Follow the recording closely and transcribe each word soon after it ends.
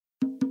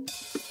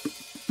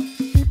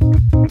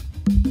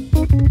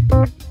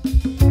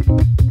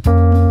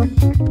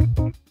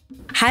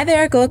Hi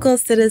there, Glocal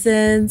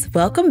citizens.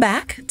 Welcome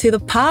back to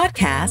the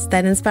podcast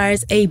that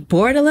inspires a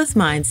borderless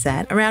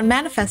mindset around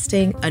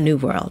manifesting a new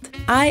world.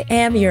 I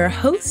am your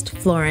host,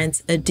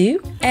 Florence Adu,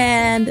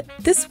 and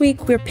this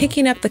week we're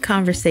picking up the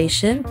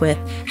conversation with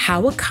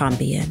Hawa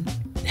Kombian.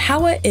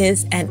 Hawa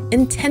is an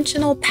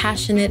intentional,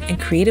 passionate,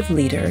 and creative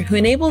leader who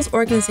enables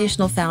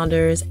organizational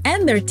founders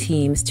and their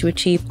teams to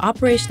achieve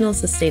operational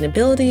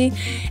sustainability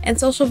and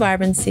social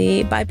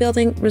vibrancy by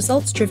building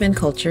results-driven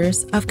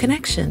cultures of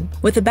connection.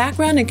 With a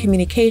background in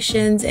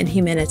communications and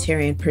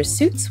humanitarian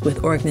pursuits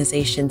with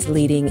organizations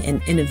leading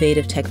in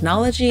innovative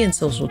technology and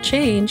social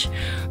change,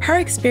 her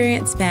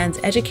experience spans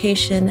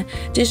education,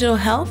 digital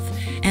health,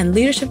 and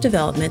leadership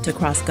development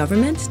across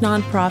government,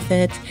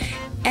 nonprofit,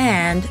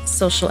 and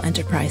social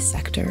enterprise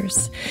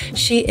sectors.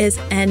 She is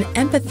an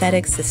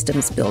empathetic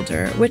systems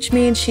builder, which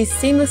means she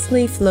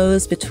seamlessly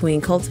flows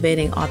between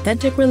cultivating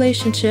authentic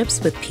relationships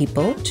with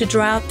people to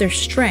draw out their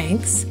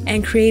strengths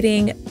and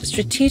creating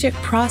strategic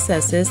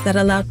processes that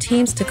allow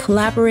teams to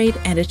collaborate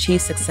and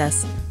achieve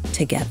success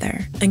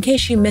together. In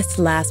case you missed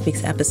last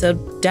week's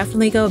episode,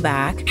 definitely go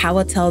back.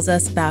 Hawa tells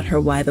us about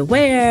her why the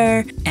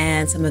where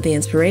and some of the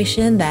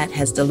inspiration that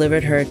has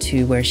delivered her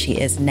to where she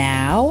is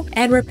now.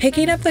 And we're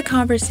picking up the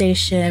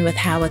conversation with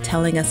Hawa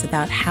telling us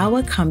about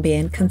Hawa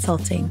Kombian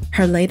Consulting,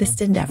 her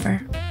latest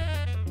endeavor.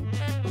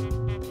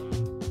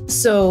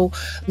 So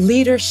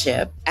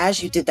leadership,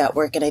 as you did that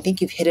work, and I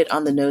think you've hit it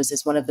on the nose,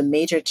 is one of the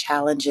major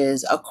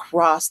challenges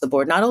across the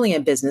board, not only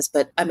in business,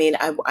 but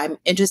I'm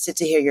interested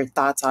to hear your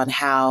thoughts on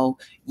how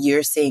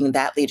you're seeing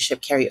that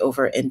leadership carry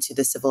over into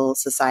the civil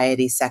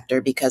society sector,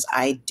 because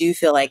I do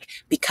feel like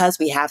because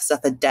we have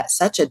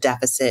such a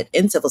deficit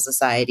in civil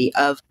society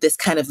of this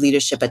kind of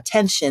leadership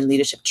attention,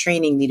 leadership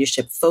training,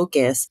 leadership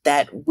focus,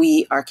 that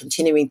we are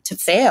continuing to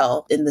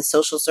fail in the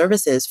social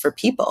services for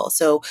people.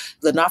 So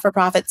the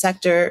not-for-profit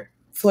sector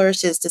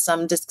flourishes to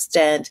some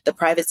extent, the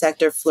private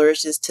sector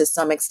flourishes to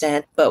some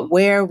extent, but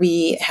where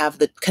we have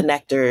the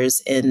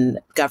connectors in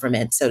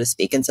government, so to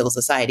speak, in civil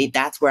society,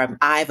 that's where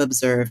I've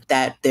observed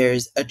that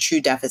there's a true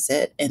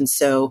deficit. And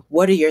so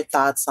what are your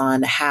thoughts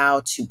on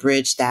how to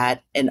bridge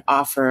that and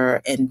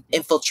offer and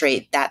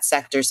infiltrate that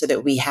sector so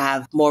that we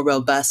have more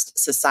robust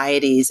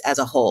societies as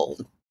a whole?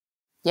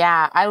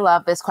 Yeah, I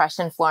love this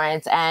question,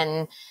 Florence.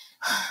 And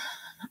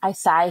I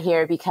sigh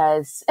here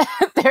because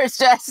it's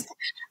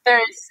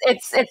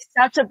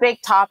such a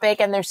big topic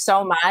and there's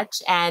so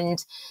much.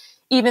 And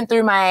even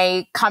through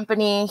my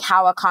company,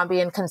 Hawa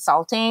Kombian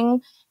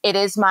Consulting, it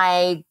is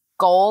my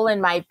goal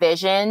and my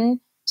vision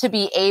to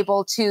be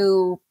able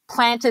to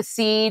plant a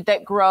seed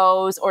that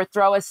grows or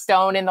throw a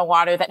stone in the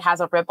water that has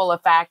a ripple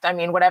effect. I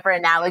mean, whatever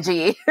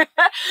analogy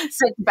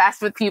sits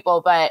best with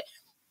people. But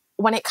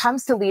when it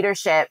comes to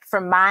leadership,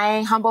 from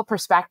my humble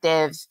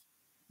perspective,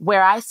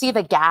 where I see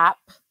the gap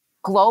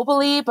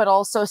globally, but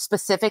also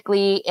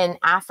specifically in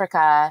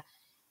Africa,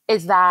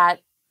 is that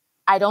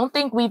I don't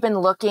think we've been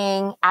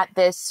looking at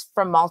this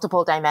from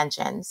multiple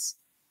dimensions.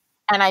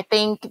 And I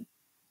think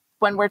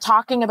when we're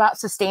talking about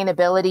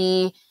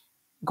sustainability,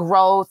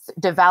 growth,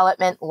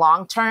 development,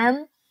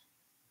 long-term,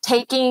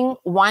 taking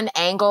one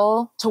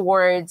angle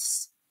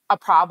towards a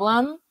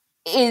problem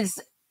is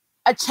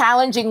a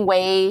challenging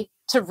way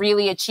to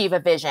really achieve a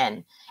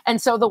vision.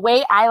 And so the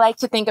way I like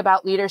to think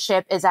about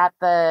leadership is at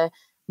the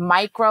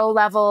micro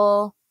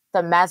level,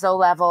 the meso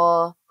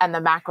level, and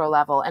the macro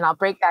level. And I'll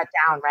break that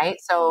down, right?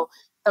 So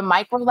the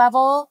micro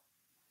level,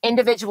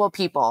 individual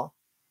people,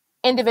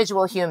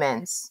 individual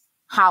humans,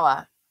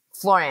 Hawa,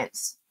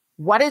 Florence,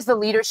 what is the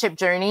leadership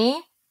journey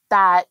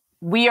that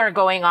we are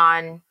going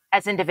on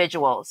as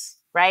individuals,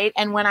 right?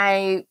 And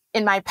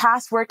in my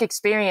past work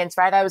experience,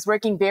 right, I was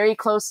working very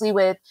closely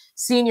with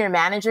senior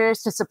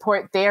managers to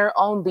support their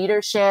own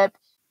leadership,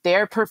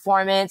 their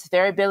performance,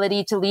 their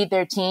ability to lead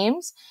their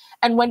teams.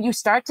 And when you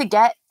start to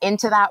get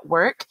into that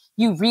work,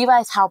 you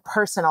realize how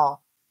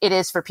personal it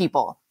is for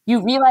people.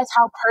 You realize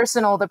how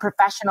personal the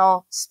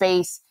professional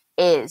space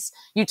is.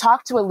 You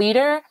talk to a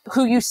leader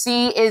who you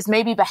see is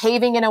maybe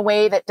behaving in a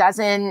way that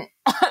doesn't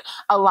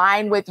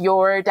align with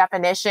your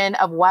definition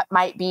of what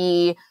might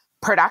be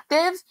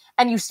productive.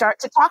 And you start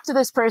to talk to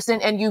this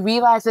person and you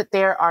realize that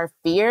there are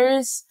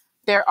fears,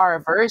 there are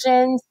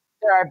aversions,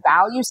 there are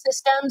value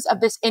systems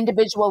of this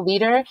individual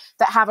leader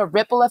that have a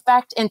ripple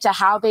effect into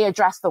how they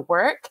address the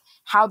work,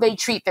 how they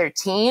treat their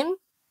team,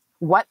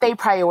 what they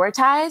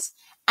prioritize.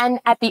 And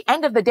at the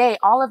end of the day,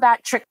 all of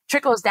that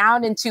trickles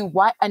down into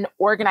what an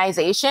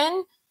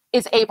organization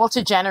is able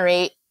to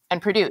generate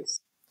and produce,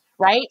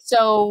 right?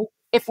 So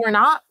if we're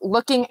not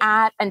looking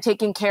at and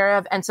taking care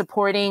of and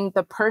supporting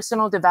the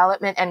personal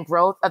development and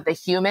growth of the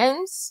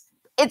humans,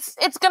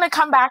 it's going to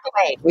come back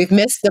late. We've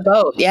missed the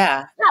boat.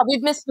 Yeah. Yeah,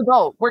 we've missed the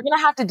boat. We're going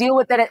to have to deal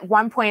with it at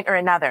one point or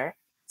another.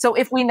 So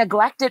if we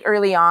neglect it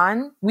early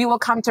on, we will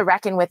come to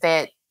reckon with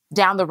it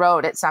down the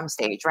road at some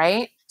stage,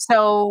 right?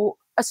 So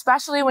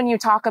especially when you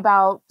talk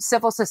about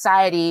civil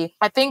society,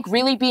 I think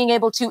really being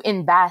able to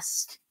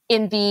invest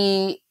in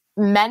the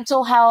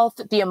mental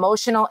health, the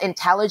emotional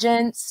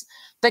intelligence,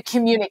 the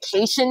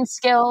communication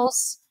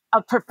skills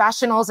of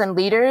professionals and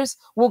leaders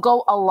will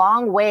go a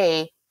long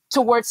way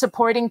towards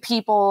supporting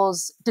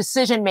people's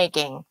decision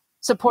making,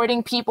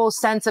 supporting people's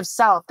sense of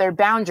self, their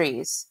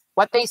boundaries,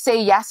 what they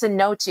say yes and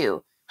no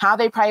to, how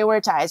they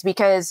prioritize.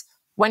 Because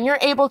when you're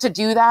able to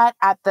do that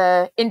at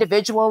the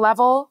individual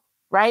level,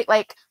 right?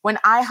 Like when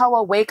I,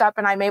 Hawa, wake up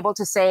and I'm able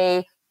to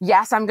say,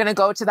 yes, I'm going to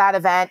go to that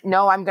event.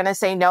 No, I'm going to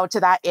say no to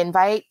that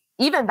invite.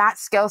 Even that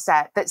skill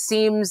set that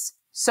seems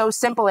so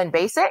simple and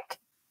basic,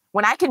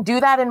 when I can do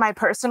that in my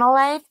personal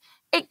life,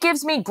 it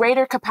gives me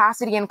greater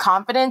capacity and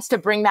confidence to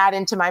bring that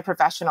into my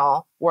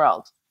professional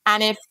world.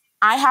 And if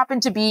I happen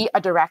to be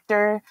a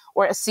director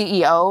or a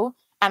CEO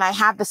and I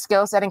have the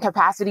skill set and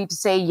capacity to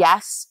say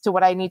yes to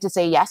what I need to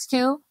say yes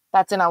to,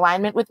 that's in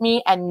alignment with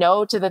me, and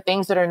no to the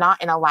things that are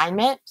not in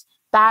alignment,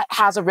 that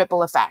has a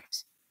ripple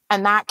effect.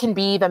 And that can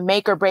be the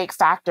make or break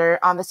factor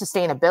on the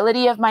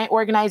sustainability of my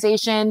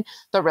organization,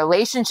 the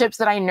relationships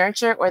that I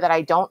nurture or that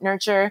I don't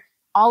nurture,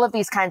 all of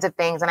these kinds of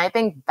things. And I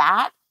think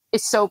that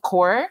is so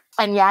core.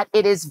 And yet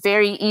it is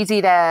very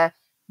easy to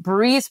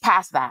breeze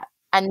past that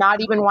and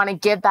not even want to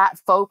give that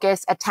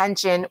focus,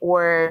 attention,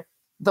 or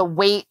the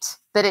weight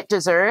that it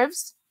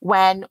deserves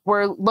when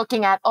we're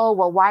looking at, oh,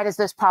 well, why does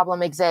this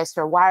problem exist?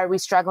 Or why are we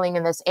struggling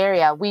in this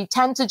area? We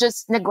tend to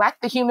just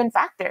neglect the human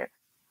factor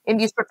in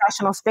these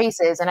professional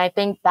spaces. And I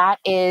think that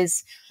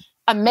is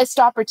a missed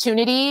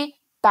opportunity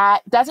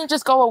that doesn't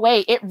just go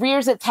away. It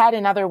rears its head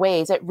in other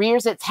ways. It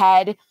rears its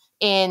head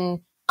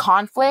in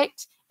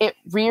conflict. It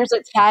rears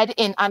its head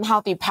in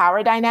unhealthy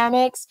power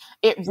dynamics.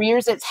 It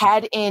rears its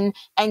head in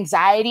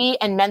anxiety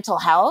and mental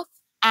health.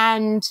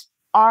 And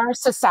our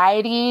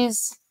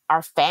societies,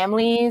 our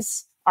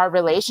families, our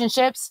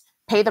relationships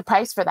pay the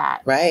price for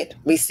that. Right.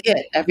 We see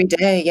it every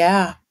day.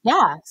 Yeah.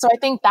 Yeah. So I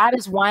think that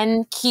is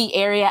one key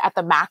area at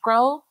the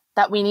macro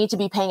that we need to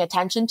be paying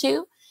attention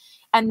to.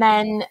 And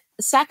then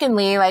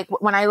secondly, like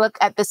when I look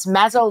at this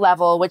meso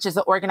level, which is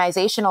the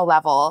organizational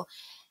level,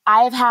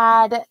 I've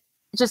had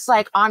just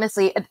like,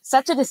 honestly,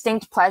 such a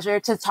distinct pleasure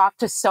to talk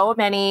to so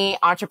many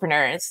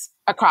entrepreneurs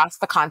across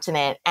the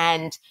continent.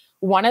 And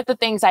one of the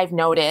things I've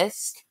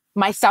noticed,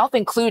 myself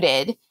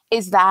included,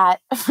 is that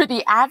for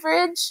the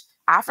average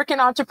African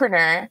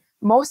entrepreneur,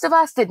 most of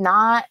us did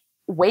not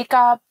wake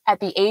up at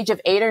the age of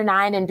 8 or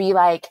 9 and be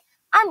like,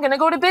 I'm going to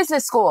go to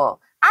business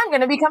school. I'm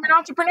going to become an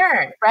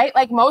entrepreneur, right?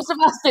 Like most of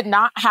us did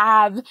not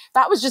have,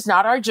 that was just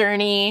not our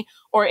journey,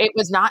 or it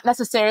was not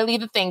necessarily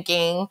the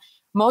thinking.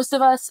 Most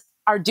of us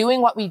are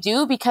doing what we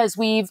do because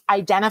we've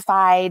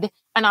identified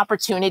an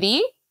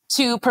opportunity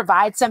to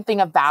provide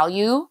something of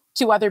value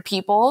to other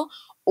people,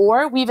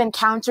 or we've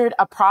encountered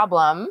a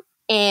problem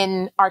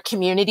in our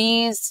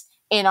communities,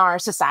 in our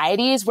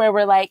societies where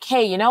we're like,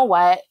 hey, you know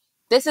what?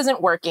 This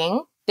isn't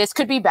working. This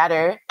could be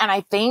better. And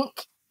I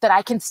think that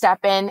I can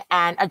step in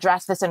and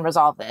address this and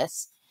resolve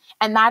this.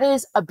 And that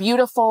is a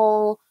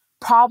beautiful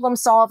problem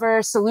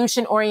solver,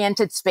 solution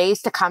oriented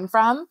space to come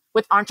from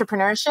with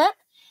entrepreneurship.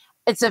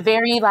 It's a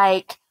very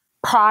like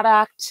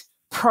product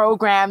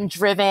program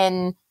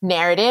driven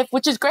narrative,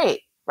 which is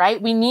great, right?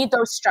 We need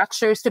those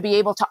structures to be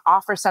able to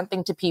offer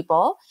something to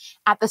people.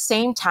 At the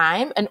same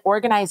time, an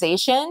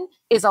organization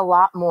is a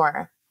lot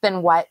more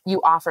than what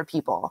you offer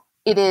people.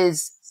 It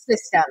is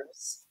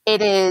systems.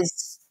 It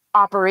is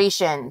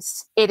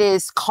operations. It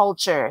is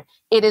culture.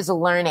 It is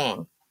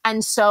learning.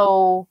 And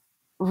so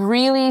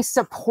really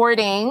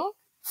supporting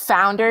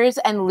founders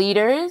and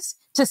leaders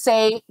to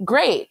say,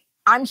 great,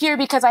 I'm here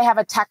because I have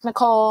a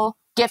technical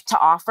gift to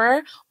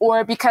offer,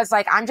 or because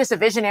like I'm just a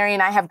visionary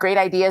and I have great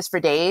ideas for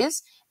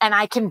days and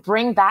I can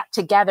bring that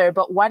together.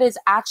 But what is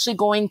actually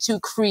going to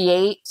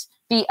create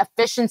the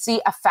efficiency,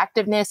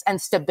 effectiveness,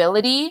 and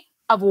stability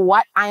of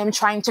what I am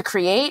trying to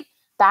create?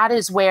 That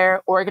is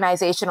where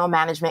organizational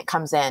management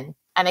comes in.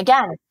 And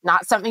again,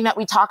 not something that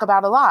we talk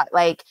about a lot.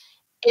 Like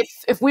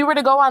if we were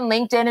to go on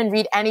LinkedIn and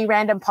read any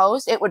random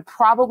post, it would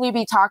probably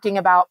be talking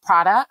about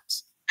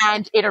product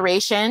and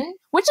iteration,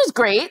 which is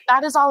great.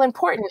 That is all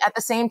important. At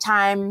the same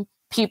time,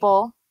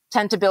 people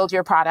tend to build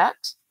your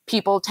product.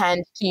 People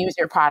tend to use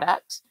your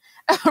product,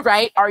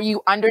 right? Are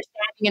you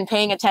understanding and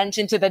paying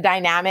attention to the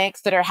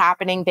dynamics that are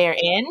happening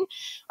therein?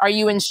 Are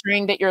you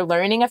ensuring that you're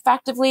learning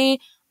effectively?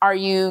 Are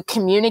you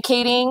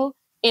communicating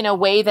in a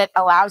way that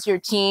allows your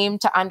team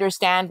to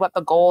understand what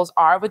the goals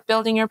are with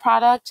building your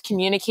product,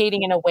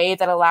 communicating in a way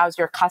that allows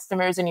your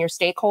customers and your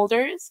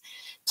stakeholders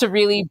to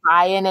really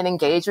buy in and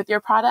engage with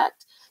your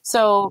product?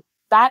 So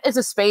that is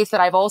a space that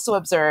I've also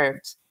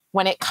observed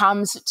when it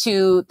comes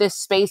to this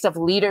space of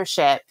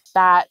leadership,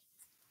 that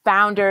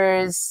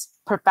founders,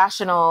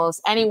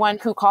 professionals, anyone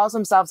who calls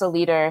themselves a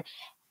leader,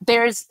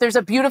 there's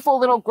a beautiful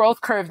little growth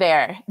curve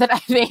there that I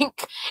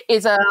think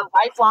is a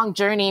lifelong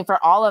journey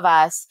for all of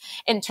us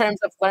in terms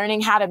of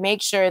learning how to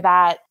make sure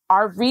that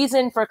our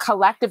reason for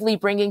collectively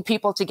bringing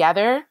people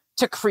together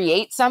to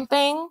create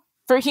something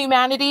for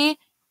humanity,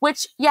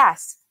 which,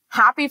 yes,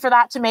 happy for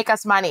that to make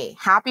us money,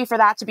 happy for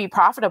that to be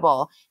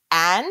profitable,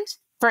 and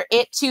for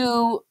it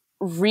to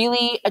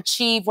really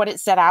achieve what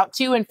it set out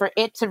to, and for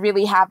it to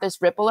really have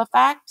this ripple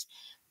effect,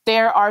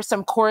 there are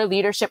some core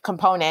leadership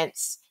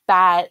components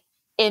that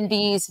in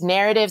these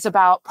narratives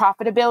about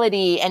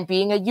profitability and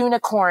being a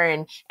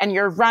unicorn and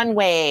your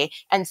runway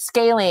and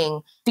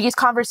scaling, these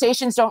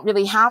conversations don't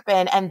really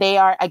happen. And they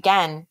are,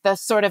 again, the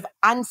sort of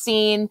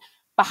unseen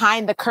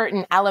behind the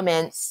curtain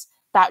elements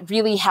that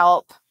really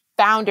help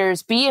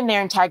founders be in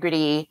their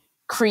integrity,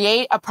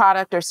 create a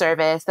product or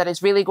service that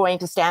is really going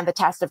to stand the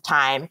test of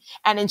time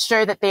and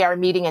ensure that they are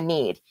meeting a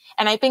need.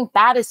 And I think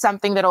that is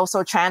something that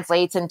also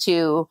translates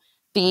into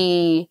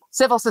the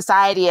civil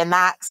society and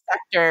that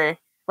sector,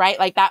 right?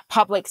 Like that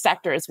public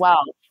sector as well,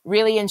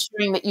 really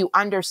ensuring that you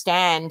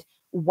understand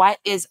what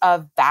is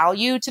of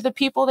value to the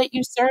people that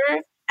you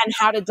serve and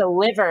how to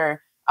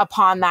deliver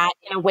upon that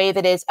in a way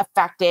that is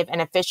effective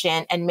and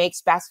efficient and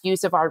makes best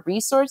use of our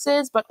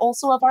resources, but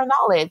also of our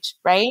knowledge,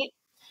 right?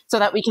 So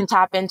that we can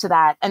tap into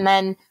that. And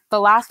then the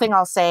last thing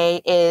I'll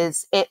say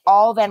is it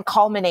all then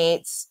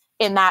culminates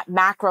in that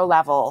macro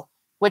level,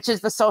 which is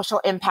the social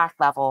impact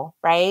level,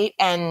 right?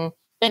 And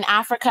in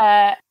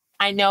Africa,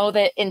 I know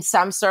that in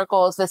some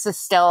circles, this is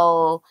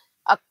still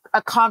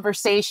a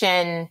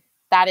conversation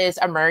that is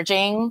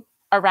emerging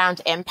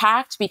around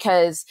impact,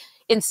 because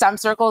in some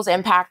circles,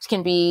 impact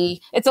can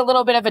be, it's a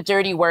little bit of a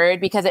dirty word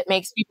because it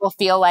makes people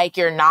feel like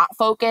you're not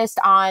focused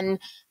on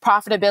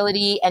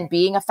profitability and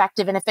being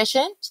effective and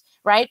efficient,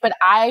 right? But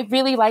I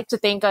really like to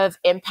think of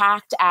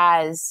impact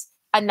as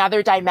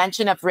another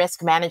dimension of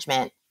risk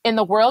management. In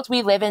the world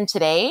we live in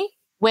today,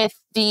 with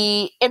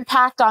the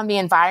impact on the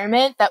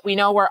environment that we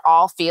know we're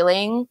all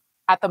feeling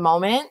at the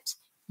moment,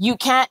 you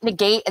can't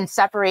negate and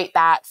separate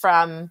that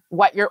from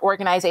what your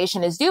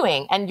organization is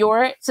doing. And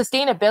your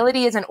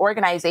sustainability as an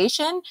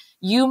organization,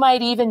 you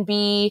might even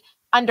be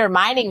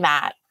undermining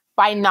that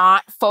by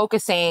not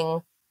focusing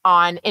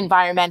on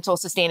environmental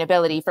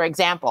sustainability, for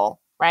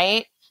example,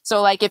 right?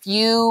 So like if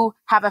you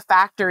have a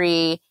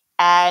factory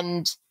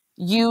and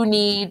you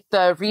need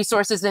the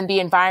resources in the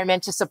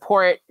environment to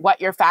support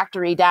what your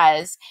factory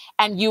does,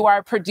 and you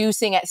are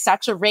producing at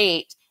such a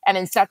rate and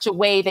in such a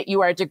way that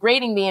you are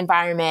degrading the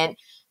environment,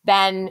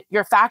 then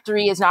your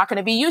factory is not going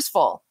to be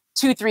useful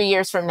 2-3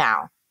 years from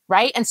now,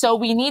 right? And so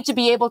we need to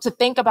be able to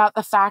think about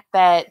the fact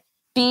that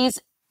these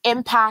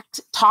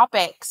impact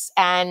topics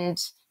and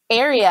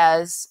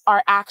areas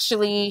are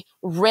actually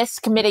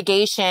risk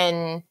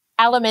mitigation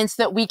elements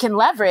that we can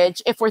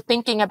leverage if we're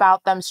thinking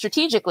about them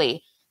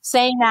strategically.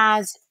 Same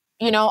as,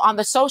 on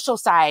the social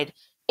side,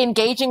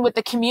 engaging with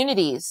the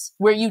communities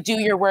where you do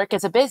your work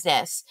as a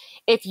business.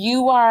 If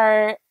you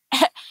are,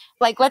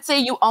 like, let's say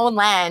you own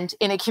land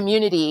in a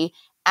community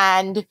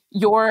and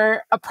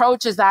your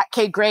approach is that,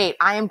 okay, great,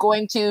 I am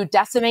going to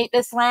decimate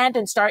this land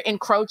and start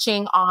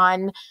encroaching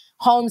on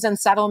homes and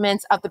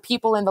settlements of the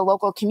people in the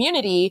local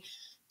community.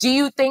 Do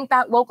you think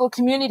that local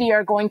community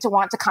are going to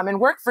want to come and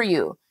work for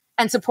you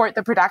and support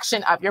the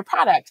production of your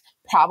product?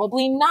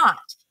 Probably not,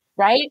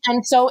 right?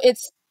 And so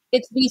it's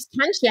these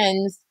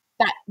tensions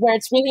that where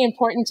it's really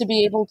important to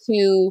be able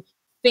to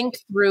think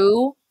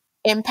through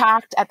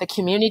impact at the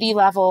community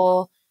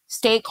level,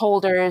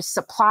 stakeholders,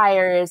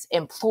 suppliers,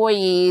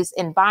 employees,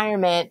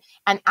 environment,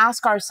 and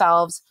ask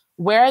ourselves,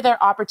 where are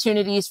there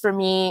opportunities for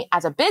me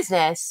as a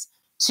business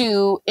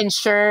to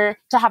ensure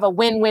to have a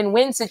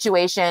win-win-win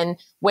situation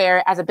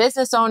where as a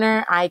business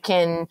owner, I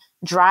can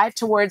drive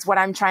towards what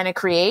I'm trying to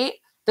create.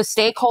 The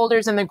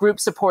stakeholders and the group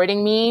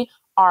supporting me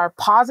are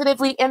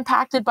positively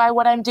impacted by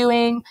what I'm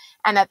doing.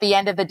 And at the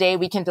end of the day,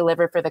 we can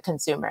deliver for the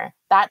consumer.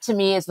 That to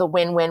me is the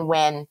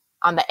win-win-win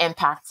on the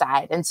impact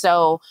side. And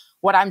so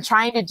what I'm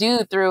trying to do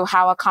through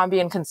Hawa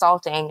Kombian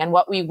Consulting and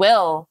what we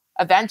will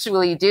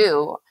eventually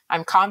do,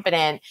 I'm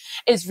confident,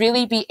 is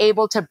really be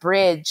able to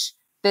bridge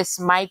this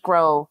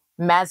micro,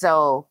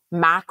 meso,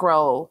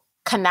 macro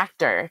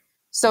connector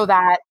so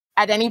that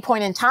at any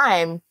point in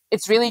time,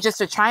 it's really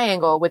just a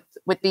triangle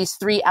with these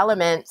three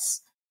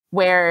elements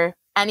where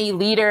any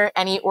leader,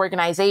 any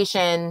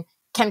organization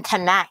can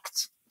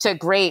connect to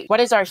great. What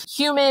is our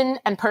human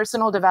and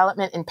personal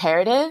development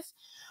imperative?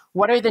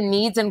 What are the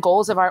needs and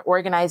goals of our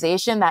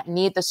organization that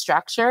need the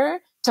structure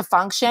to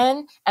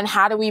function? And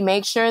how do we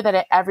make sure that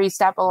at every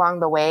step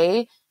along the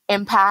way,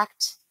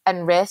 impact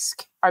and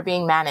risk are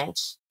being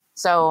managed?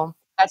 So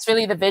that's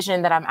really the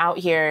vision that I'm out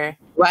here.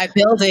 Right,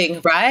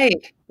 building,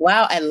 right.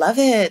 Wow, I love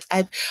it.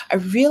 I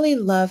really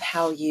love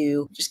how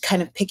you just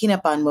kind of picking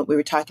up on what we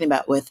were talking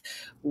about with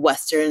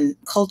Western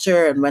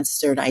culture and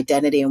Western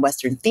identity and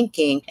Western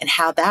thinking and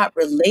how that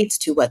relates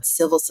to what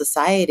civil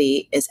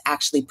society is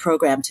actually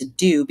programmed to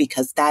do,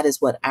 because that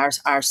is what our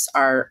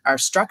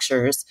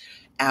structures,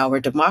 our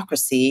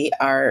democracy,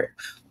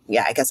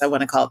 I guess I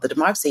want to call it the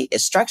democracy,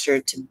 is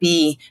structured to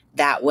be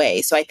that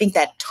way. So I think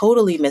that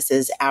totally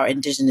misses our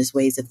indigenous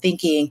ways of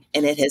thinking.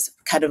 And it has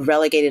kind of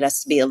relegated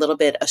us to be a little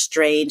bit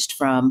estranged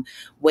from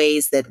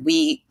ways that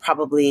we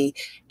probably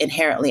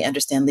inherently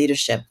understand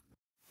leadership.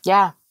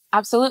 Yeah,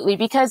 absolutely.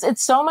 Because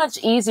it's so much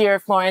easier,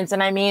 Florence.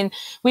 And I mean,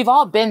 we've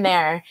all been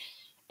there.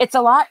 It's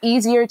a lot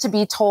easier to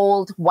be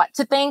told what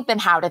to think than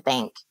how to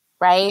think,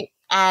 right?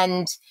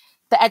 And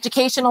the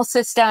educational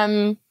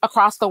system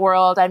across the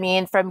world, I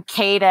mean, from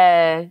K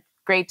to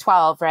grade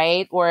 12,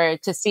 right? Or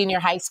to senior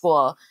high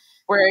school,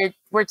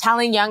 We're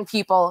telling young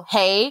people,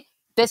 hey,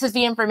 this is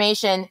the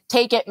information,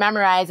 take it,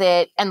 memorize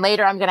it, and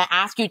later I'm going to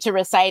ask you to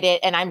recite it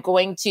and I'm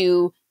going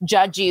to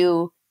judge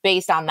you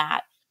based on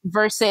that.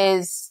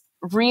 Versus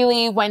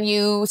really when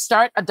you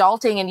start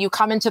adulting and you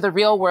come into the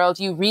real world,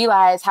 you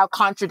realize how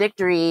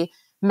contradictory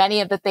many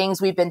of the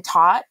things we've been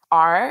taught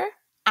are.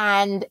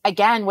 And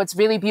again, what's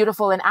really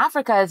beautiful in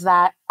Africa is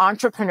that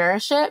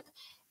entrepreneurship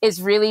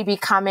is really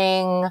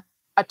becoming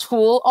a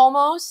tool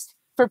almost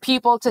for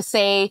people to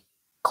say,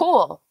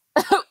 cool,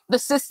 the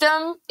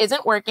system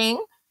isn't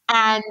working.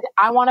 And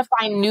I want to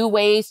find new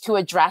ways to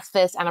address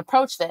this and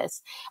approach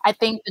this. I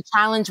think the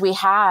challenge we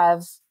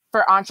have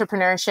for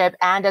entrepreneurship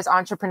and as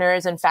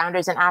entrepreneurs and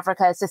founders in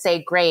Africa is to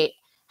say, great,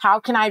 how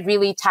can I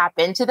really tap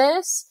into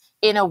this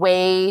in a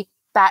way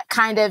that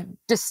kind of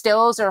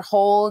distills or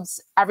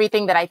holds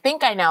everything that I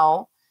think I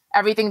know,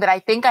 everything that I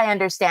think I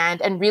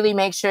understand, and really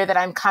make sure that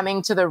I'm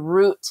coming to the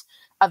root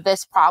of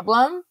this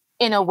problem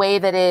in a way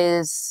that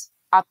is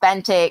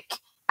authentic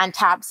and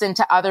taps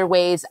into other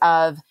ways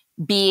of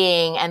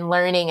being and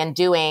learning and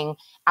doing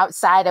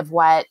outside of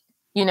what,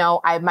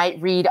 I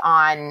might read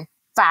on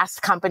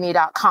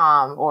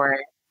fastcompany.com or,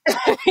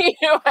 you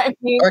know what I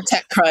mean? Or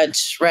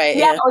TechCrunch, right?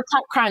 Yeah, or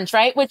TechCrunch,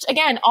 right? Which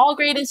again, all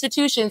great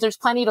institutions, there's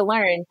plenty to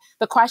learn.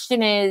 The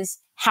question is,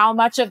 how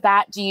much of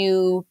that do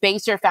you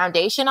base your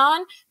foundation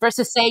on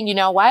versus saying, you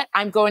know what,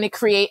 I'm going to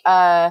create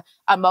a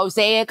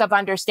mosaic of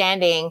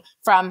understanding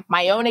from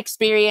my own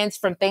experience,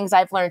 from things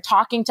I've learned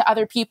talking to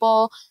other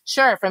people,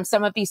 sure, from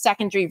some of these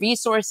secondary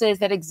resources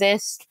that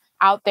exist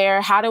out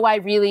there. How do I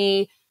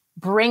really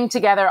bring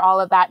together all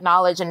of that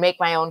knowledge and make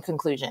my own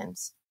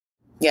conclusions?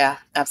 Yeah,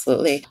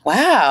 absolutely.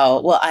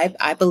 Wow. Well,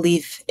 I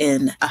believe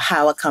in a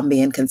Hawa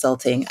Kombian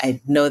consulting. I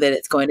know that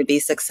it's going to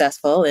be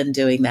successful in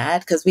doing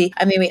that because we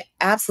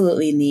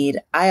absolutely need,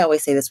 I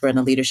always say this, we're in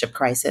a leadership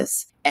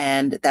crisis.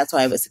 And that's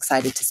why I was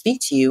excited to speak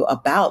to you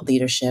about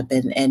leadership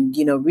and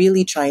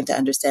really trying to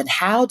understand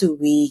how do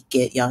we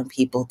get young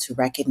people to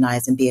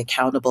recognize and be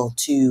accountable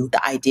to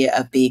the idea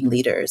of being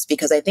leaders?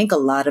 Because I think a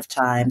lot of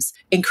times,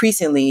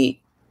 increasingly,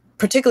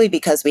 particularly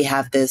because we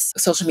have this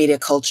social media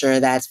culture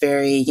that's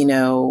very,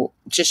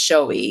 just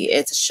showy.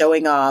 It's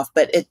showing off,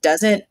 but it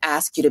doesn't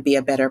ask you to be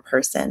a better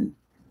person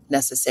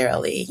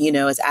necessarily.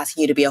 It's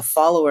asking you to be a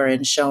follower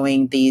and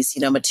showing these,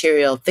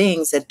 material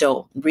things that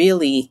don't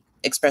really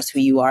express who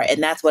you are.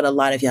 And that's what a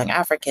lot of young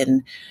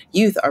African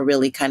youth are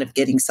really kind of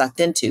getting sucked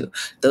into.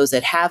 Those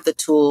that have the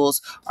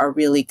tools are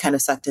really kind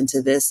of sucked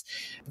into this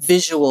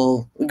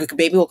visual,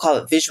 maybe we'll call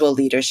it visual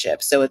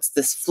leadership. So it's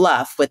this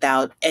fluff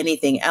without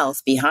anything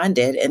else behind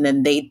it. And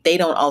then they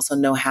don't also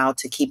know how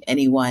to keep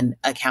anyone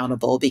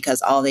accountable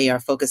because all they are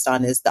focused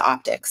on is the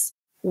optics.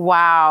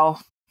 Wow.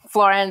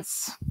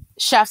 Florence,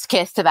 chef's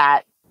kiss to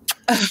that.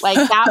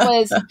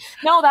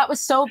 That was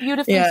so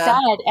beautifully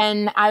said.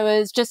 And I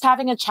was just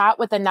having a chat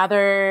with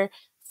another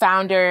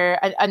founder,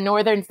 a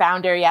Northern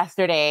founder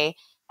yesterday,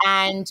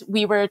 and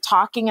we were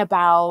talking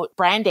about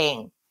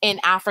branding in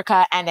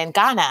Africa and in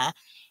Ghana.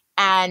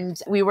 And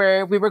we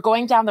were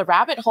going down the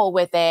rabbit hole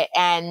with it.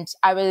 And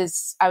I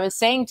was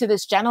saying to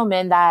this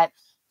gentleman that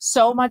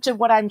so much of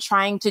what I'm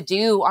trying to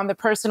do on the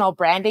personal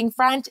branding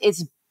front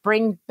is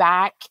bring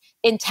back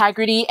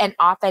integrity and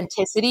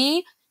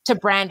authenticity to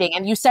branding.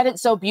 And you said it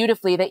so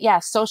beautifully that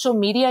yes, social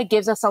media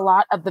gives us a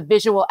lot of the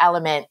visual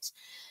element.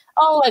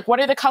 Oh, like what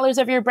are the colors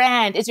of your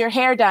brand? Is your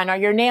hair done? Are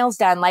your nails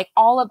done? Like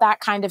all of that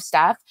kind of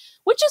stuff,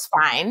 which is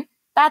fine.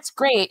 That's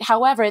great.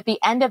 However, at the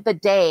end of the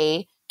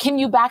day, can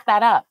you back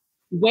that up?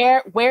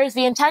 Where's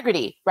the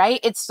integrity, right?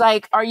 It's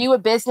like, are you a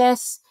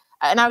business?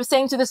 And I was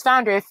saying to this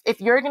founder,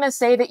 if you're going to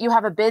say that you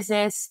have a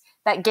business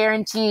that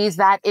guarantees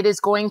that it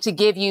is going to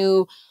give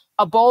you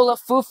a bowl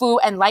of fufu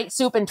and light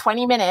soup in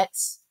 20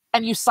 minutes,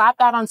 and you slap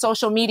that on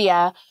social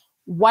media,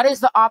 what is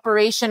the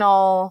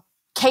operational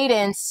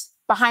cadence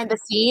behind the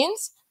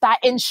scenes that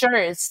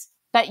ensures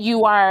that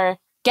you are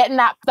getting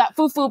that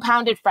fufu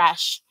pounded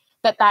fresh,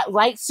 that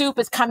light soup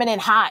is coming in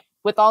hot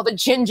with all the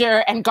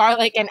ginger and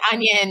garlic and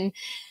onion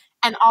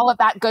and all of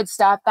that good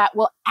stuff that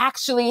will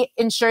actually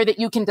ensure that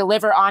you can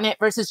deliver on it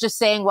versus just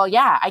saying, well,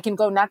 yeah, I can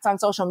go nuts on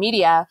social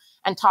media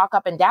and talk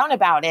up and down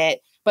about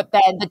it. But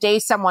then the day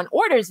someone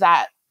orders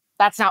that,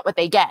 that's not what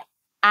they get.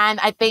 And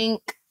I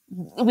think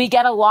we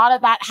get a lot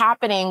of that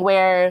happening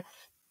where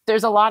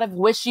there's a lot of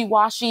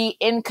wishy-washy,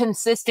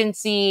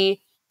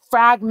 inconsistency,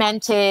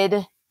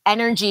 fragmented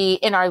energy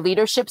in our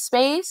leadership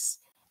space.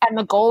 And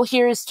the goal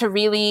here is to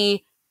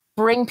really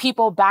bring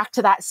people back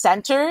to that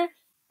center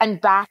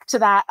and back to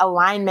that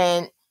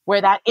alignment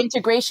where that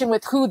integration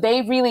with who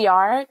they really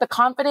are, the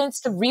confidence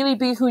to really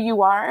be who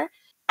you are,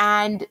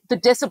 and the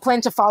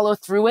discipline to follow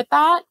through with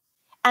that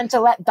and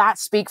to let that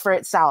speak for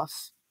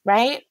itself,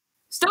 right?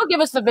 Still give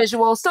us the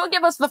visual, still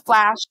give us the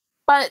flash,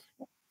 but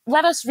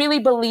let us really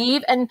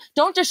believe and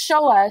don't just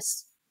show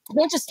us,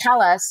 don't just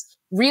tell us,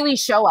 really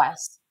show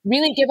us,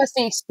 really give us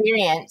the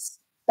experience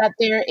that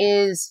there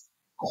is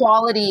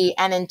quality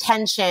and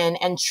intention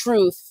and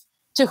truth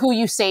to who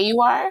you say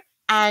you are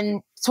and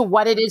to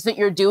what it is that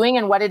you're doing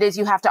and what it is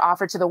you have to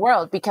offer to the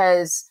world,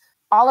 because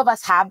all of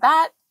us have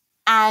that.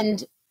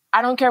 And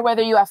I don't care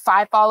whether you have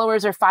 5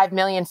 followers or 5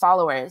 million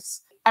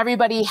followers.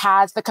 Everybody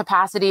has the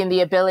capacity and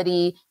the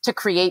ability to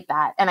create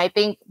that. And I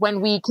think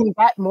when we can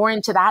get more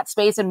into that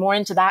space and more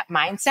into that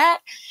mindset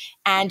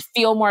and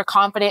feel more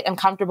confident and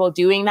comfortable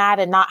doing that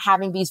and not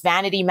having these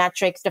vanity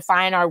metrics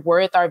define our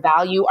worth, our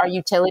value, our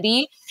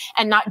utility,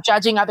 and not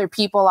judging other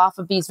people off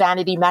of these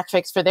vanity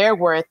metrics for their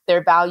worth,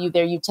 their value,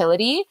 their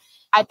utility,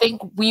 I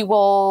think we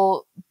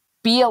will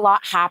be a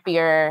lot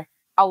happier,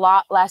 a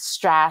lot less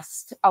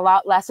stressed, a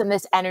lot less in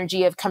this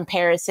energy of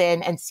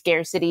comparison and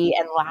scarcity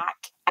and lack.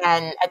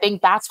 And I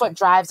think that's what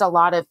drives a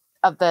lot of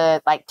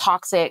the like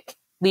toxic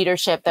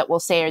leadership that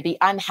we'll say, or the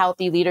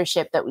unhealthy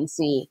leadership that we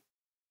see.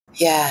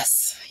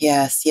 Yes,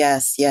 yes,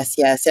 yes, yes,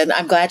 yes. And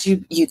I'm glad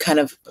you kind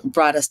of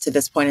brought us to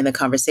this point in the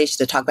conversation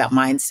to talk about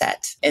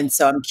mindset. And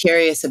so I'm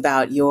curious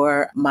about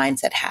your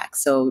mindset hack.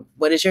 So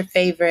what is your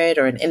favorite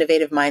or an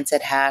innovative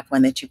mindset hack,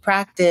 one that you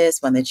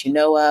practice, one that you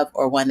know of,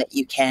 or one that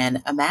you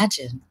can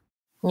imagine?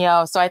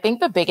 So I think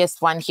the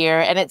biggest one here,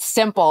 and it's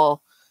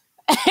simple,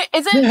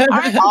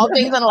 aren't all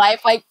things in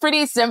life like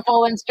pretty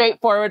simple and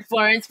straightforward,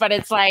 Florence? But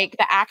it's like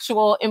the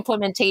actual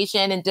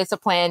implementation and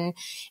discipline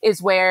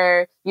is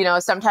where,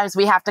 sometimes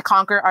we have to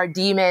conquer our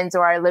demons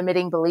or our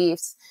limiting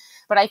beliefs.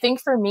 But I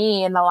think for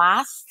me in the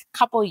last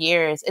couple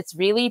years, it's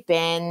really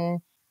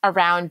been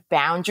around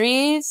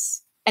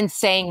boundaries and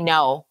saying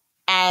no.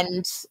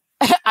 And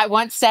I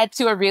once said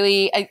to a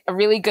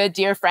really good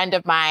dear friend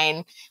of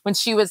mine when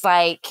she was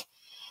like,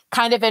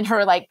 kind of in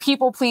her like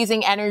people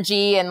pleasing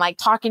energy and like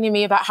talking to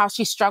me about how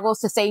she struggles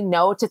to say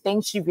no to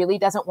things she really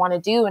doesn't want to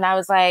do. And I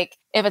was like,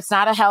 if it's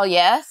not a hell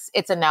yes,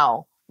 it's a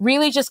no.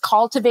 Really just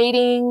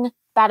cultivating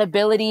that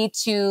ability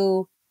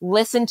to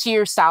listen to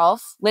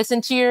yourself, listen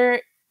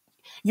to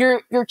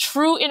your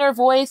true inner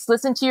voice,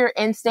 listen to your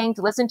instinct,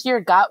 listen to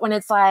your gut when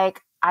it's like,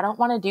 I don't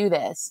want to do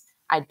this.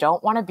 I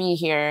don't want to be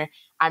here.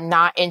 I'm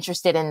not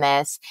interested in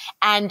this.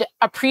 And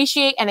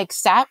appreciate and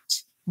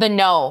accept the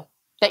no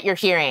that you're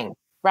hearing.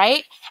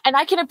 Right. And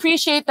I can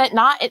appreciate that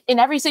not in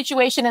every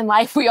situation in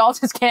life, we all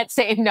just can't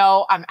say,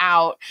 no, I'm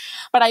out.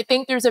 But I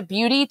think there's a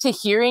beauty to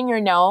hearing your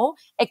no,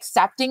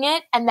 accepting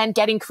it, and then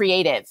getting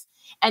creative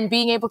and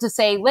being able to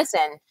say,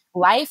 listen,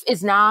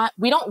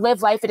 we don't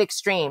live life at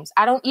extremes.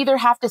 I don't either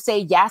have to say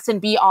yes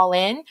and be all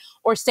in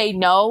or say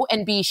no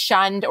and be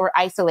shunned or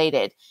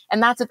isolated.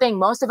 And that's the thing.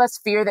 Most of us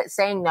fear that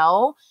saying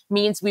no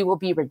means we will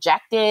be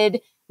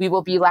rejected. We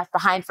will be left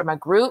behind from a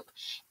group.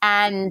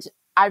 And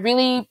I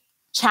really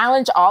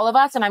challenge all of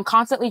us. And I'm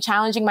constantly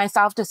challenging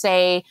myself to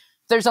say,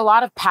 there's a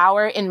lot of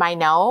power in my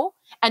no,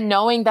 and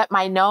knowing that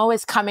my no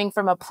is coming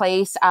from a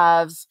place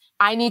of,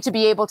 I need to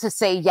be able to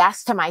say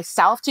yes to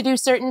myself to do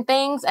certain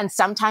things. And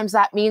sometimes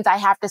that means I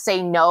have to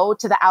say no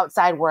to the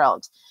outside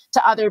world,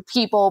 to other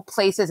people,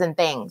 places, and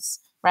things.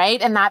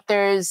 Right. And that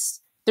there's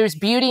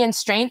beauty and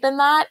strength in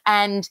that.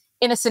 And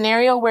in a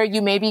scenario where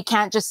you maybe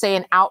can't just say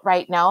an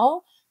outright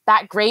no,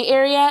 that gray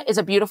area is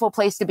a beautiful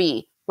place to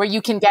be, where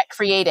you can get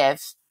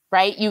creative.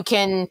 Right? You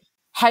can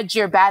hedge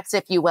your bets,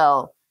 if you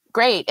will.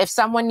 Great. If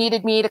someone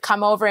needed me to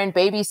come over and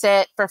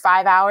babysit for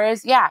 5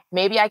 hours, yeah,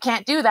 maybe I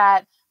can't do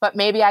that, but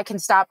maybe I can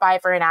stop by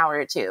for an hour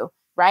or two,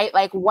 right?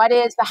 Like, what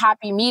is the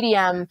happy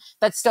medium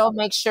that still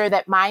makes sure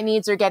that my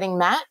needs are getting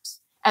met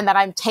and that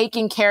I'm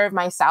taking care of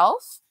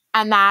myself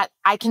and that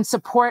I can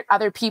support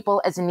other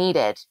people as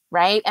needed,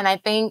 right? And I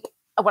think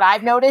what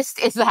I've noticed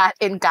is that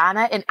in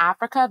Ghana, in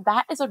Africa,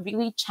 that is a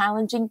really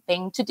challenging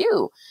thing to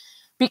do,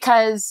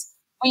 because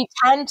we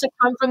tend to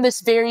come from this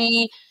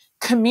very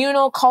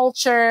communal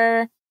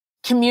culture.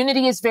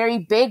 Community is very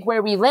big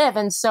where we live.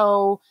 And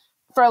so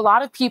for a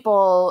lot of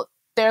people,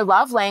 their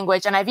love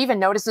language, and I've even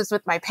noticed this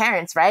with my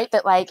parents, right?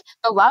 That like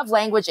the love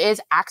language is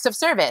acts of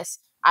service.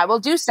 I will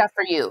do stuff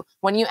for you.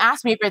 When you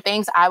ask me for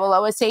things, I will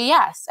always say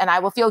yes. And I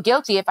will feel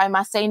guilty if I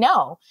must say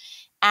no.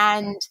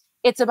 And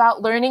it's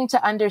about learning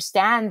to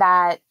understand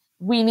that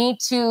we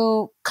need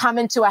to come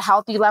into a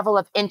healthy level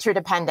of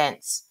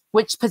interdependence,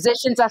 which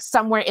positions us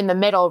somewhere in the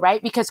middle,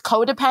 right? Because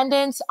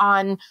codependence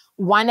on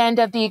one end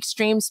of the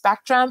extreme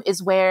spectrum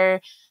is where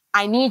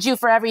I need you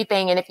for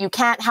everything. And if you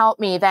can't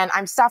help me, then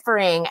I'm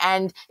suffering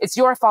and it's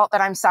your fault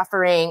that I'm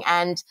suffering,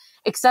 and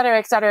et cetera,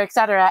 et cetera, et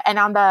cetera. And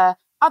on the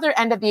other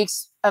end of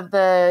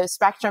the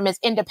spectrum is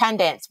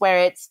independence, where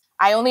it's,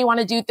 I only want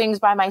to do things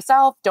by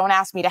myself. Don't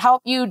ask me to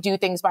help you. Do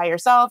things by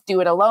yourself.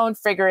 Do it alone.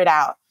 Figure it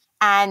out.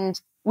 And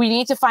we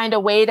need to find a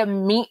way to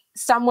meet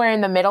somewhere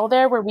in the middle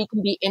there where we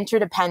can be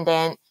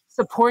interdependent,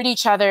 support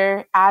each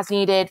other as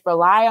needed,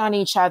 rely on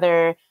each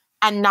other,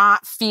 and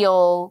not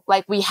feel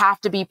like we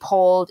have to be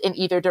pulled in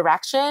either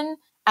direction,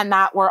 and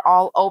that we're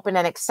all open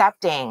and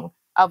accepting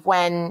of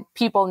when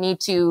people need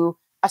to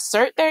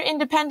assert their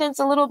independence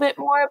a little bit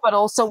more, but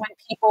also when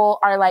people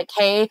are like,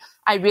 hey,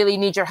 I really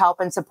need your help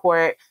and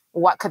support.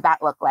 What could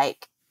that look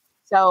like?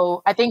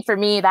 So I think for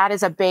me, that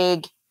is a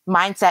big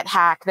mindset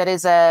hack that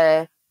is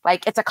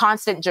it's a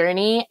constant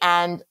journey,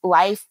 and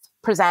life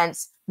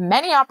presents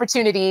many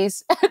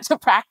opportunities to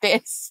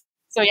practice.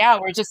 So yeah,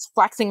 we're just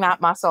flexing that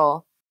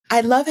muscle.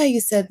 I love how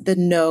you said the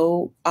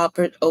no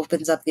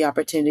opens up the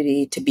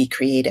opportunity to be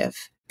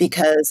creative,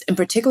 because, and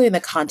particularly in the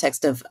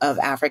context of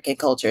African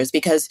cultures,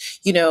 because,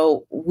 you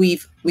know,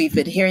 we've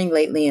been hearing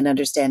lately and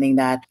understanding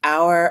that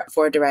our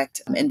foreign direct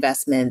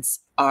investments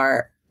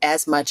are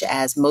as much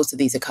as most of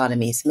these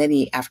economies,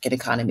 many African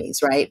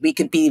economies, right? We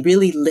could be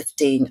really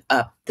lifting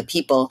up the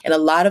people. And a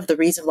lot of the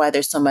reason why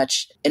there's so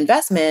much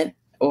investment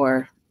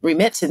or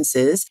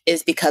remittances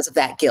is because of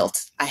that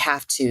guilt. I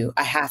have to.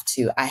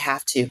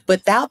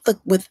 Without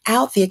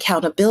the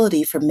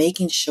accountability for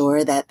making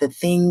sure that the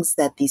things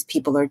that these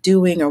people are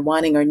doing or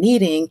wanting or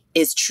needing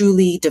is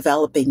truly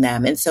developing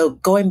them. And so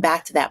going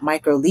back to that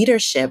micro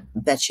leadership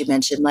that you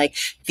mentioned, like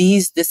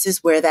this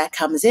is where that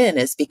comes in,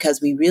 is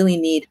because we really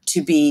need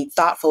to be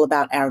thoughtful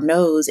about our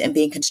no's and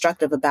being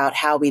constructive about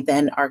how we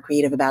then are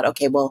creative about,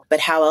 okay, well,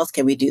 but how else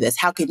can we do this?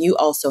 How can you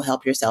also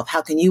help yourself?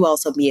 How can you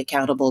also be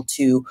accountable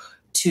to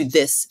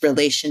this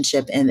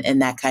relationship in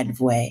that kind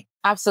of way?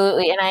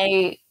 Absolutely. And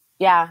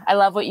I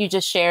love what you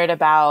just shared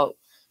about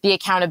the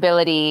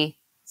accountability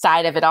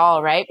side of it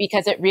all, right?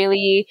 Because it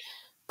really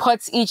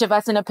puts each of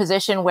us in a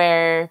position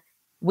where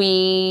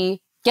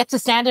we get to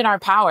stand in our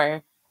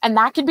power. And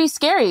that can be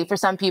scary for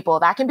some people.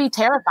 That can be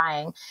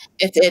terrifying.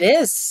 It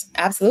is.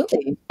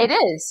 Absolutely. It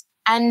is.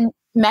 And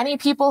many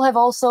people have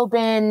also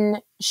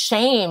been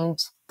shamed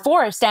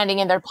for standing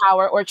in their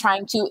power or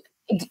trying to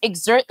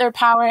exert their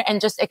power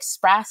and just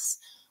express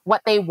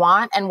what they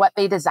want and what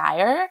they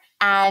desire.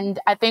 And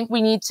I think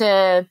we need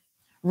to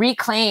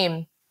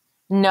reclaim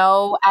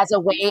no as a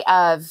way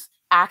of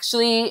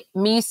actually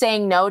me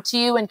saying no to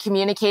you and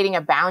communicating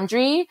a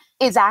boundary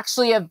is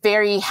actually a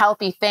very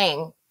healthy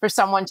thing for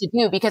someone to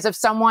do. Because if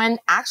someone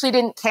actually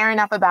didn't care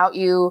enough about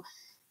you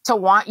to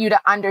want you to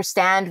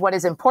understand what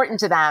is important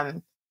to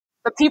them,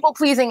 the people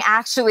pleasing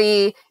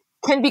actually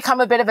can become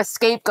a bit of a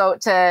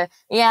scapegoat to,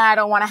 I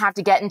don't want to have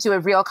to get into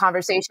a real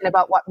conversation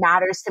about what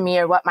matters to me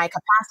or what my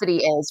capacity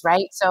is,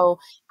 right? So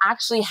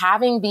actually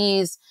having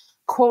these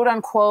quote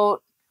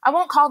unquote, I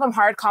won't call them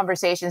hard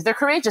conversations, they're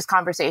courageous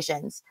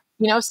conversations.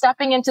 You know,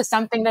 stepping into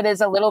something that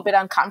is a little bit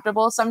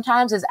uncomfortable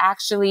sometimes is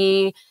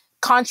actually,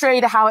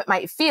 contrary to how it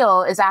might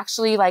feel, is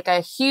actually like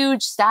a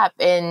huge step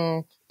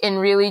in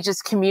really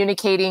just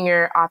communicating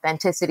your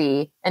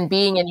authenticity and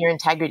being in your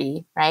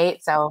integrity,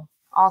 right? So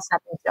all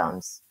stepping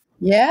stones.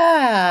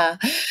 Yeah.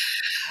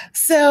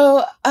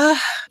 So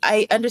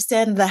I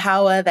understand the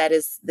Hawa, that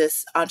is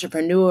this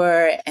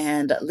entrepreneur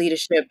and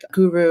leadership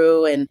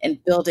guru and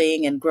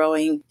building and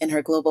growing in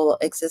her global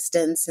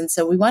existence. And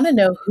so we want to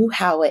know who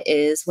Hawa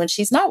is when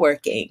she's not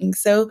working.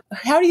 So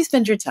how do you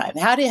spend your time?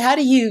 How do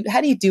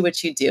you do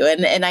what you do?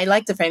 And I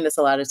like to frame this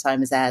a lot of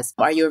times as,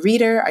 are you a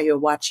reader? Are you a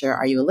watcher?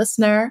 Are you a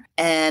listener?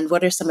 And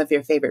what are some of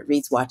your favorite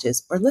reads,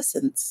 watches, or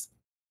listens?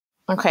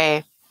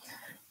 Okay.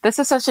 This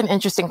is such an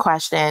interesting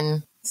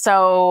question.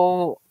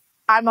 So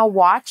I'm a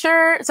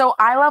watcher. So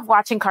I love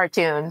watching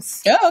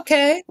cartoons. Oh,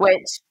 okay.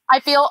 Which I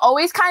feel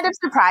always kind of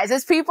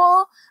surprises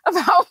people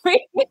about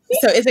me.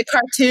 So is it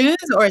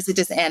cartoons or is it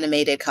just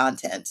animated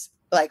content?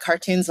 Like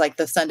cartoons like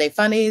the Sunday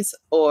Funnies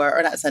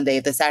or not Sunday,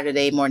 the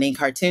Saturday morning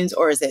cartoons,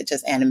 or is it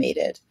just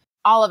animated?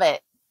 All of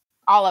it.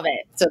 All of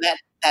it. So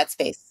that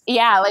space.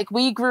 Yeah. Like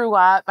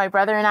my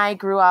brother and I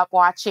grew up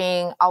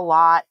watching a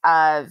lot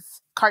of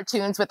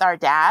cartoons with our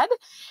dad.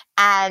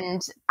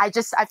 And I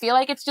feel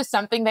like it's just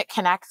something that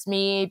connects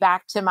me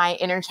back to my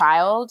inner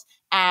child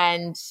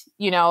and,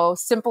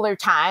 simpler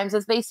times,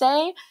 as they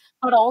say,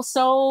 but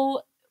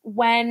also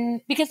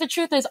because the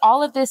truth is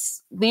all of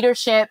this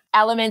leadership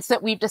elements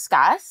that we've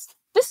discussed,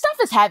 this stuff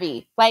is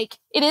heavy. Like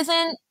it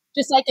isn't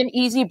just like an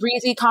easy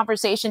breezy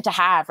conversation to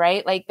have,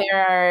 right? Like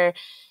there are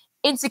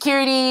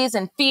insecurities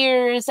and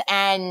fears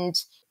and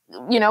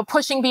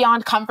pushing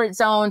beyond comfort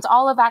zones,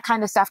 all of that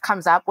kind of stuff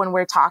comes up when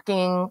we're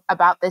talking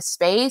about this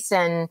space.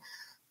 And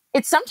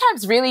it's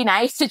sometimes really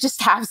nice to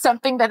just have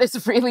something that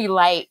is really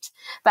light,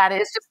 that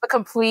is just the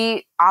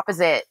complete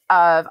opposite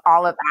of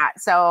all of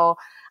that. So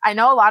I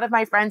know a lot of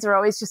my friends are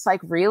always just like,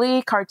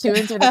 really?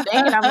 Cartoons are the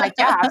thing? And I'm like,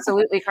 yeah,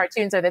 absolutely.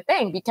 Cartoons are the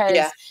thing,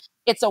 because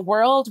it's a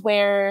world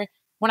where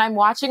when I'm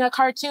watching a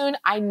cartoon,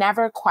 I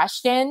never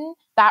question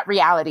that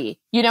reality.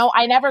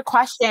 I never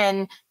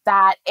question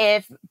that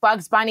if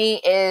Bugs Bunny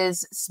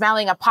is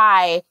smelling a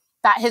pie,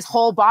 that his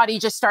whole body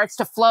just starts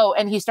to float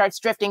and he starts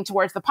drifting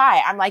towards the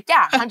pie. I'm like,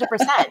 yeah, 100%.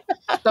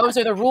 Those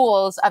are the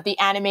rules of the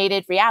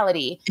animated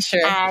reality.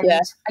 Sure. And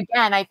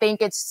again, I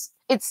think it's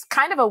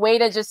kind of a way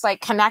to just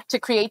like connect to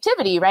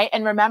creativity, right?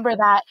 And remember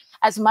that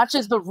as much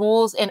as the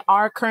rules in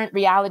our current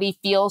reality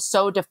feel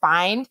so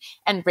defined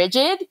and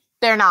rigid,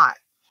 they're not.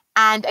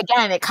 And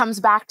again, it comes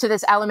back to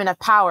this element of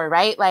power,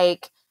 right?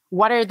 Like,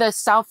 what are the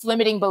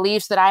self-limiting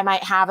beliefs that I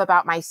might have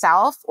about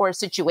myself or a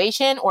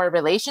situation or a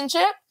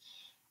relationship?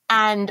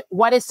 And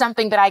what is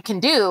something that I can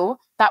do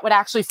that would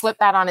actually flip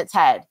that on its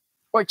head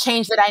or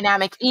change the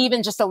dynamic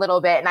even just a little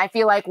bit? And I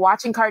feel like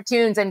watching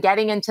cartoons and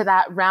getting into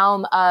that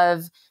realm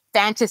of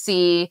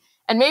fantasy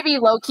and maybe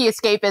low-key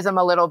escapism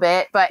a little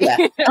bit, but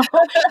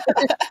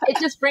it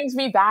just brings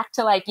me back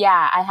to like,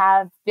 I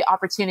have the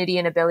opportunity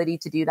and ability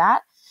to do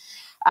that.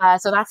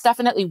 So that's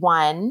definitely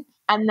one.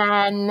 And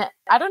then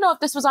I don't know if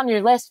this was on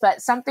your list,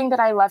 but something that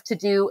I love to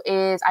do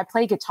is I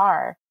play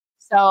guitar.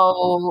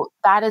 So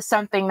that is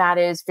something that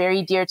is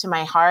very dear to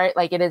my heart.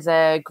 Like it is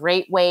a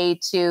great way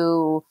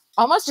to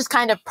almost just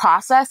kind of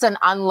process and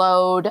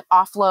unload,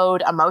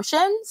 offload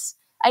emotions.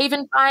 I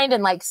even find,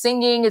 and like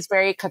singing is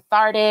very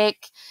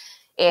cathartic.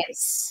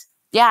 It's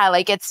yeah,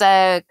 like it's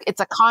a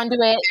conduit.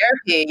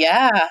 Therapy,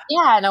 yeah.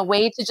 Yeah, and a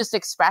way to just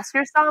express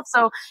yourself.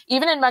 So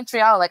even in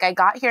Montreal, like I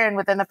got here and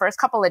within the first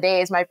couple of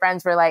days, my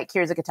friends were like,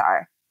 here's a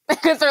guitar.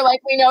 Because they're like,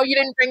 we know you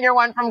didn't bring your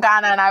one from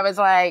Ghana. And I was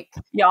like,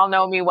 y'all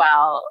know me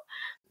well.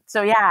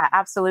 So yeah,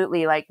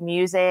 absolutely. Like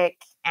music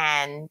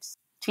and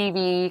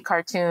TV,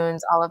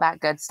 cartoons, all of that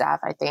good stuff,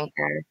 I think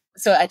are.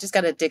 So I just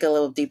got to dig a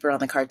little deeper on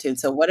the cartoon.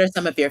 So what are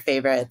some of your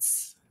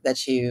favorites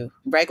that you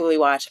regularly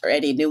watch, or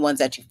any new ones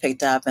that you've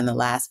picked up in the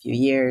last few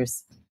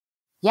years?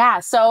 Yeah.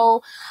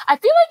 So I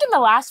feel like in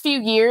the last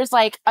few years,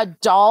 like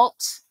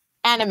adult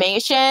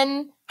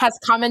animation has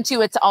come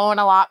into its own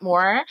a lot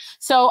more.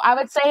 So I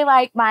would say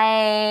like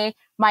my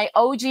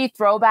OG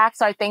throwbacks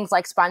are things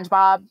like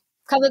SpongeBob,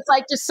 because it's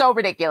like just so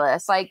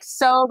ridiculous, like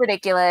so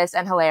ridiculous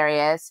and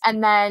hilarious.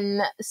 And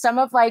then some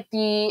of like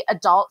the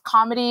adult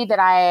comedy that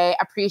I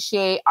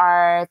appreciate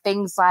are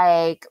things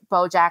like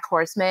BoJack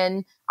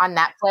Horseman on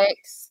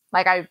Netflix.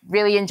 Like I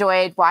really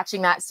enjoyed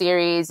watching that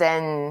series,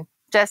 and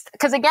just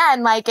because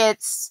again, like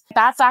that's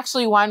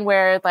actually one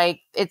where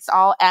like it's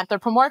all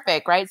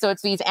anthropomorphic, right? So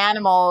it's these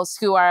animals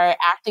who are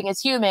acting as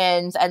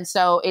humans. And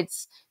so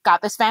it's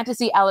got this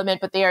fantasy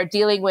element, but they are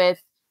dealing with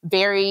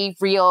very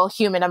real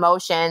human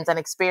emotions and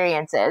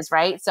experiences,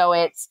 right? So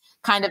it's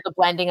kind of the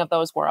blending of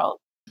those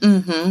worlds.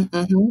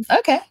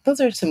 Okay, those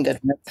are some good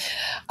ones.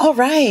 All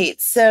right,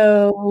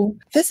 so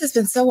this has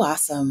been so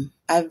awesome.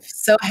 I'm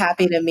so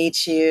happy to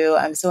meet you.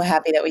 I'm so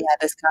happy that we had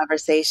this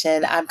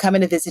conversation. I'm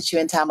coming to visit you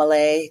in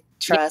Tamale.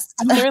 Trust.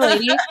 I'm here,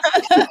 lady.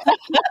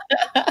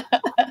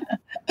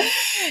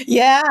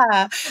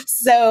 Yeah.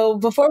 So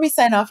before we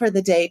sign off for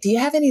the day, do you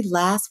have any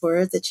last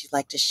words that you'd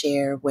like to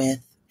share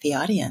with the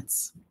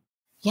audience?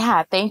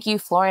 Yeah, thank you,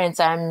 Florence.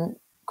 I'm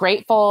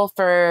grateful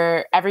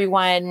for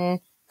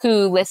everyone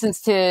who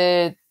listens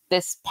to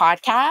this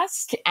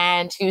podcast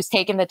and who's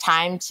taken the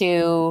time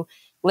to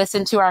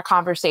listen to our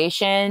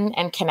conversation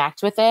and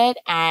connect with it.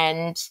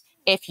 And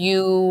if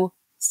you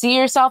see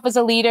yourself as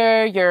a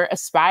leader, you're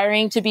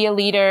aspiring to be a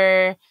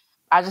leader,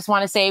 I just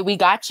want to say we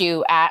got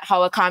you at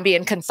Hawa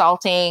Kombian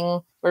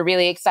Consulting. We're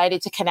really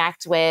excited to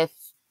connect with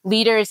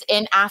leaders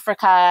in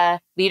Africa,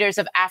 leaders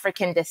of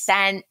African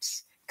descent.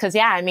 Because,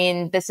 yeah, I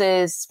mean,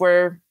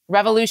 we're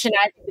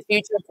revolutionizing the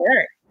future of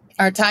work.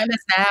 Our time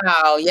is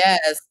now.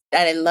 Yes.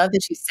 And I love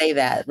that you say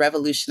that,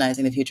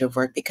 revolutionizing the future of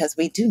work, because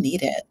we do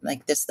need it.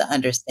 Like this, the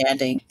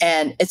understanding.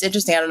 And it's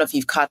interesting. I don't know if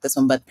you've caught this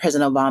one, but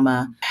President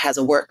Obama has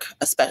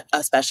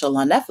a special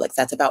on Netflix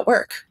that's about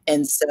work.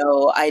 And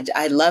so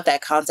I love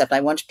that concept.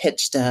 I once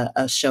pitched a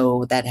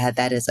show that had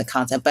that as a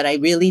concept, but I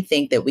really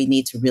think that we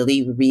need to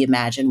really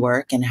reimagine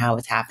work and how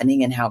it's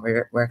happening and how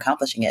we're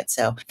accomplishing it.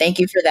 So thank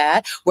you for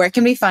that. Where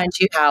can we find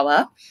you,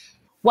 Hawa?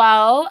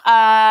 Well,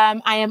 I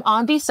am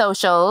on the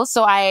socials,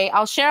 so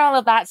I'll share all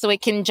of that so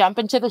it can jump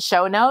into the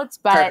show notes.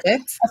 But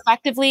Perfect.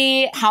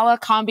 Effectively,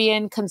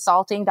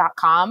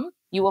 hawakombianconsulting.com.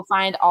 You will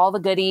find all the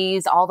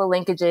goodies, all the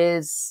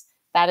linkages.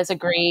 That is a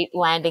great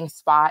landing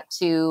spot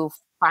to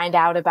find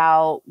out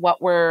about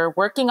what we're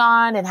working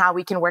on and how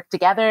we can work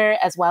together,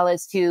 as well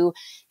as to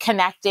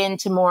connect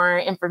into more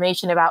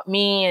information about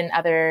me and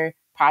other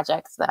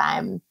projects that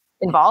I'm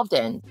involved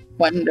in.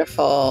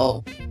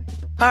 Wonderful.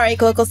 All right,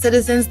 Glocal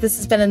citizens, this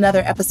has been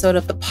another episode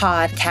of the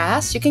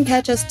podcast. You can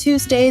catch us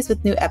Tuesdays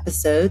with new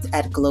episodes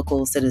at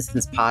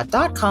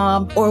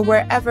glocalcitizenspod.com or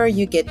wherever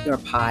you get your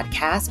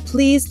podcasts.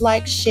 Please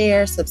like,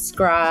 share,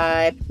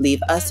 subscribe,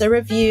 leave us a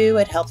review.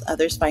 It helps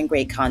others find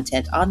great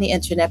content on the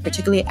internet,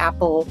 particularly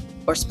Apple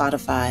or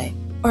Spotify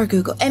or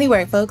Google.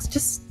 Anywhere, folks,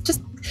 just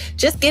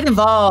get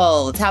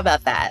involved. How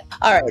about that?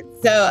 All right,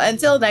 so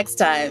until next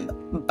time,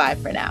 bye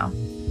for now.